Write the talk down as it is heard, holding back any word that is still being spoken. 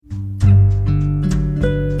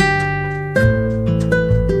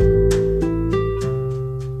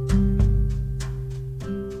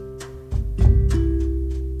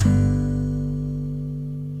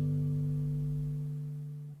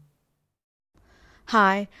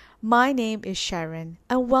Hi, my name is Sharon,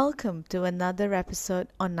 and welcome to another episode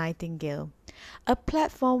on Nightingale, a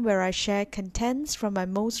platform where I share contents from my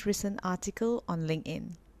most recent article on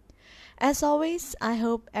LinkedIn. As always, I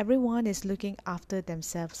hope everyone is looking after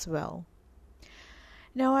themselves well.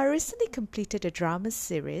 Now, I recently completed a drama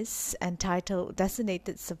series entitled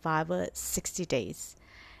Designated Survivor 60 Days.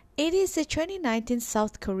 It is a 2019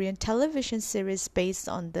 South Korean television series based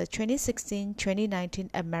on the 2016-2019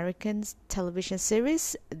 American television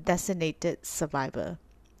series Designated Survivor.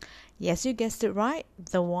 Yes, you guessed it right,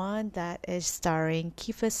 the one that is starring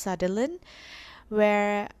Kiefer Sutherland,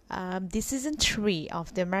 where the season 3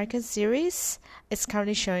 of the American series is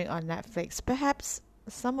currently showing on Netflix. Perhaps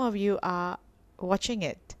some of you are watching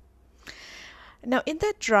it. Now, in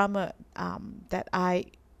that drama that I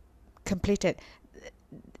completed,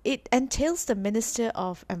 it entails the Minister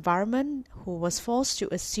of Environment who was forced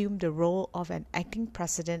to assume the role of an acting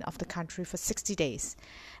president of the country for 60 days.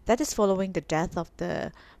 That is following the death of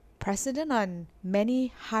the president and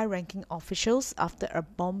many high-ranking officials after a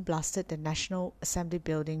bomb blasted the National Assembly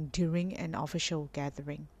building during an official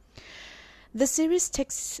gathering. The series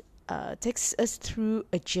takes us through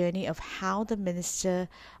a journey of how the Minister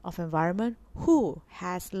of Environment, who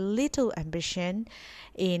has little ambition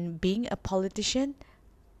in being a politician,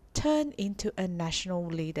 turned into a national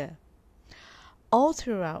leader. All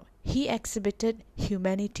throughout, he exhibited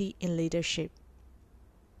humanity in leadership.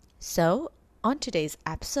 So, on today's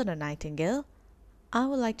episode of Nightingale, I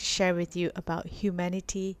would like to share with you about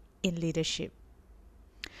humanity in leadership.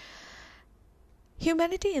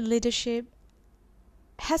 Humanity in leadership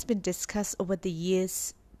has been discussed over the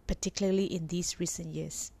years, particularly in these recent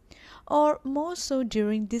years, or more so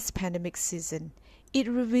during this pandemic season. It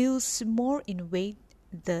reveals more in weight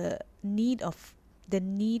the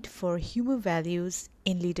need for human values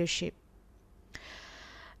in leadership.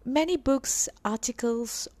 Many books,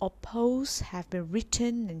 articles, or posts have been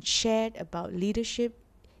written and shared about leadership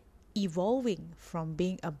evolving from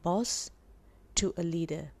being a boss to a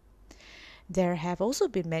leader. There have also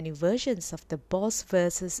been many versions of the boss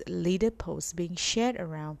versus leader posts being shared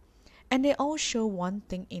around, and they all show one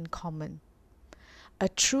thing in common. A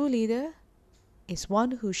true leader is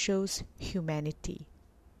one who shows humanity.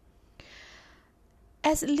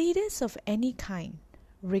 As leaders of any kind,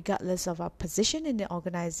 regardless of our position in the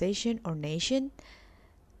organization or nation,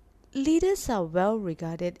 leaders are well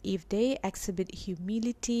regarded if they exhibit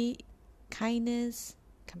humility, kindness,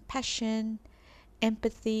 compassion,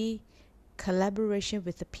 empathy, collaboration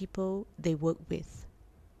with the people they work with.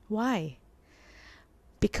 Why?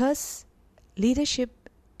 Because leadership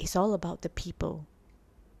is all about the people.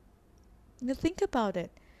 Now think about it.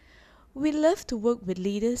 We love to work with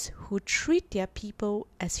leaders who treat their people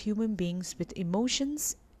as human beings with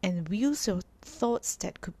emotions and views or thoughts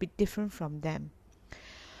that could be different from them.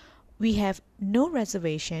 We have no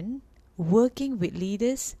reservation working with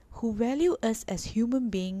leaders who value us as human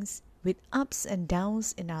beings with ups and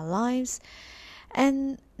downs in our lives,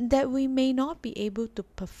 and that we may not be able to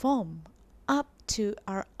perform up to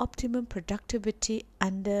our optimum productivity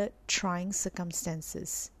under trying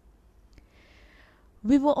circumstances.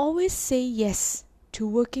 We will always say yes to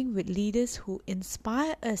working with leaders who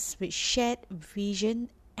inspire us with shared vision,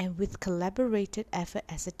 and with collaborated effort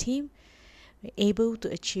as a team, we're able to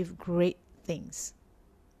achieve great things.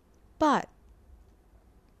 But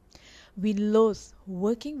we loathe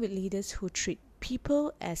working with leaders who treat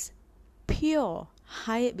people as pure,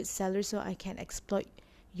 hired with salary so I can exploit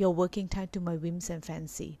your working time to my whims and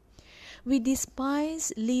fancy. We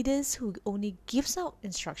despise leaders who only gives out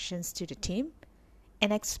instructions to the team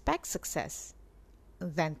and expect success,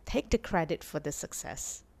 then take the credit for the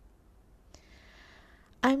success.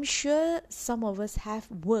 I'm sure some of us have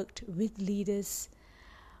worked with leaders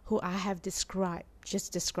who I have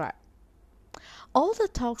just described. All the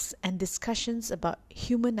talks and discussions about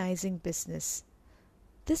humanizing business.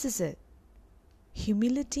 This is it.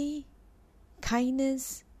 Humility,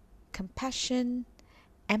 kindness, compassion,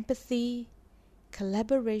 empathy,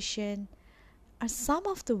 collaboration are some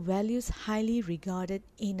of the values highly regarded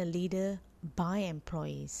in a leader by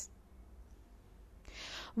employees.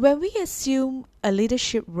 When we assume a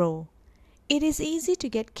leadership role, it is easy to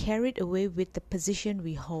get carried away with the position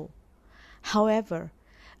we hold. However,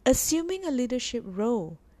 assuming a leadership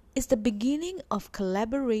role is the beginning of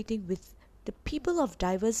collaborating with the people of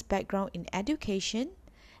diverse background in education,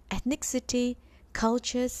 ethnicity,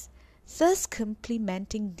 cultures, thus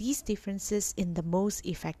complementing these differences in the most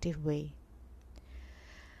effective way.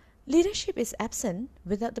 Leadership is absent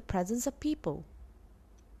without the presence of people.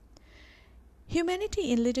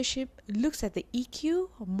 Humanity in leadership looks at the EQ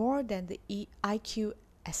more than the IQ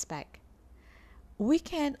aspect. We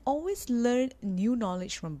can always learn new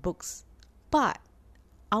knowledge from books, but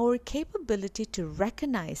our capability to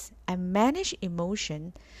recognize and manage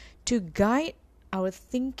emotion, to guide our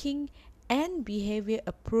thinking and behavior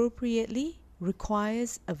appropriately,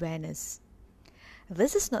 requires awareness.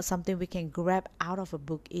 This is not something we can grab out of a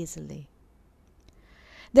book easily.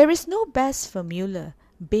 There is no best formula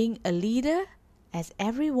being a leader, as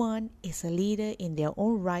everyone is a leader in their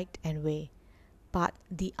own right and way. But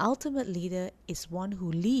the ultimate leader is one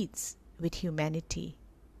who leads with humanity.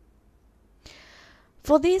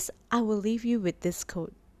 For this, I will leave you with this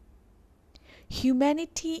quote.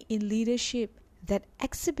 Humanity in leadership that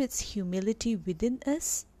exhibits humility within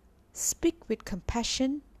us, speak with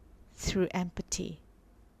compassion through empathy.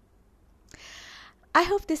 I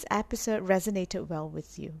hope this episode resonated well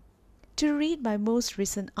with you. To read my most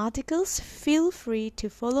recent articles, feel free to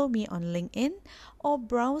follow me on LinkedIn or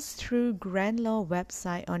browse through Grand Law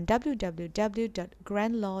website on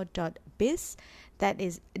www.grandlaw.biz. That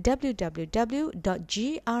is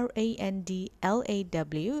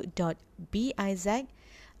www.grandlaw.biz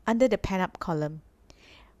under the pen up column.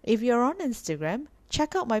 If you're on Instagram,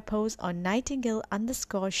 check out my post on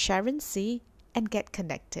Nightingale_Sharon C and get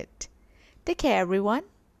connected. Take care, everyone.